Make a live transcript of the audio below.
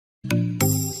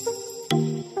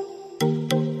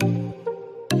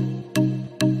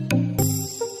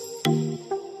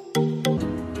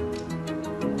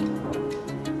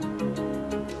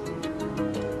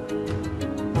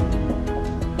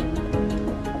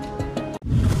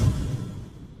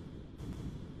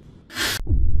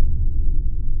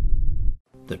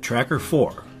The Tracker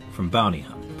 4 from Bounty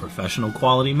Hunt, professional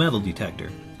quality metal detector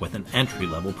with an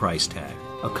entry-level price tag.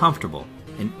 A comfortable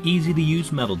and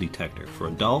easy-to-use metal detector for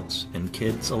adults and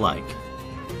kids alike.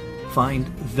 Find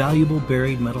valuable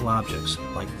buried metal objects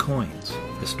like coins,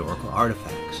 historical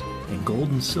artifacts, and gold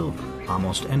and silver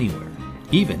almost anywhere,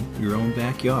 even your own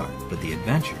backyard. But the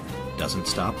adventure doesn't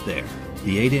stop there.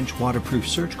 The 8-inch waterproof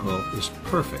search coil is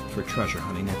perfect for treasure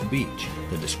hunting at the beach.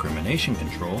 The discrimination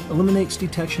control eliminates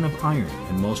detection of iron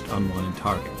and most unwanted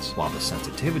targets, while the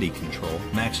sensitivity control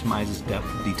maximizes depth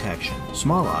of detection.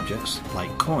 Small objects,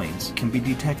 like coins, can be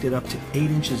detected up to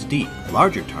 8 inches deep.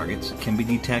 Larger targets can be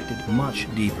detected much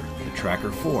deeper. The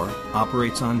Tracker 4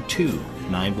 operates on two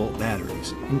 9-volt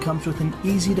batteries and comes with an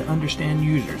easy-to-understand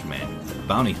user's manual.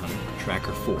 Bounty Hunter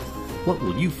Tracker 4. What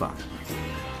will you find?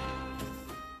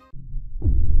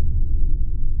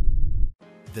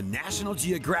 The National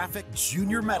Geographic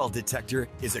Junior Metal Detector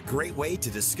is a great way to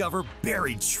discover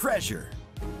buried treasure.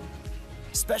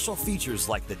 Special features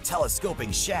like the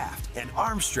telescoping shaft and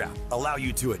arm strap allow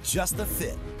you to adjust the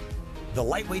fit. The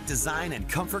lightweight design and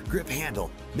comfort grip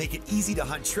handle make it easy to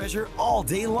hunt treasure all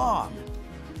day long.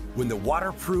 When the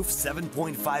waterproof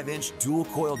 7.5-inch dual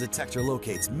coil detector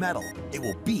locates metal, it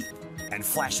will beep and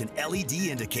flash an LED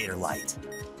indicator light.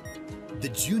 The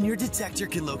Junior Detector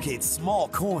can locate small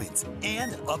coins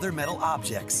and other metal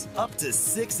objects up to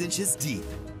 6 inches deep.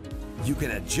 You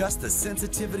can adjust the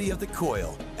sensitivity of the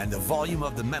coil and the volume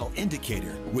of the metal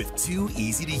indicator with two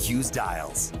easy-to-use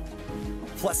dials.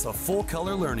 Plus, a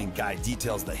full-color learning guide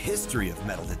details the history of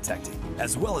metal detecting,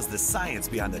 as well as the science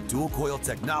behind the dual coil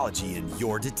technology in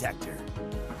your detector.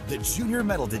 The Junior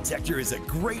Metal Detector is a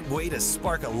great way to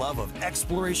spark a love of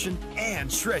exploration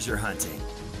and treasure hunting.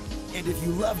 And if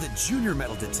you love the Junior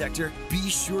Metal Detector, be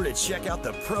sure to check out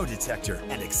the Pro Detector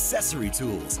and accessory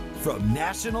tools from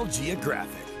National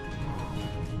Geographic.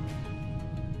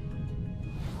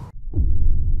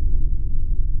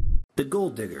 The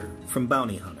Gold Digger from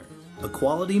Bounty Hunter, a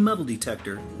quality metal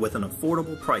detector with an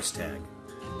affordable price tag.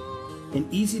 An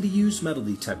easy-to-use metal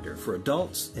detector for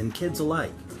adults and kids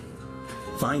alike.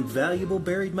 Find valuable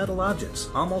buried metal objects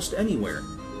almost anywhere,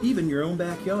 even your own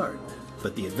backyard.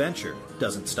 But the adventure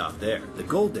doesn't stop there. The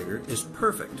Gold Digger is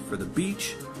perfect for the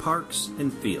beach, parks,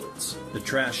 and fields. The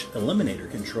trash eliminator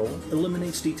control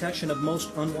eliminates detection of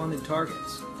most unwanted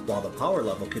targets, while the power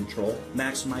level control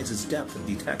maximizes depth of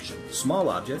detection. Small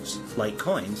objects, like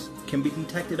coins, can be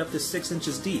detected up to 6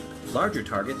 inches deep. Larger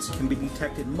targets can be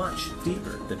detected much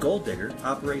deeper. The Gold Digger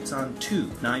operates on two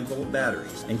 9-volt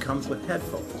batteries and comes with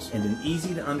headphones and an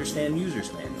easy-to-understand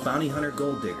user's manual. Bounty Hunter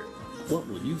Gold Digger. What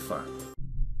will you find?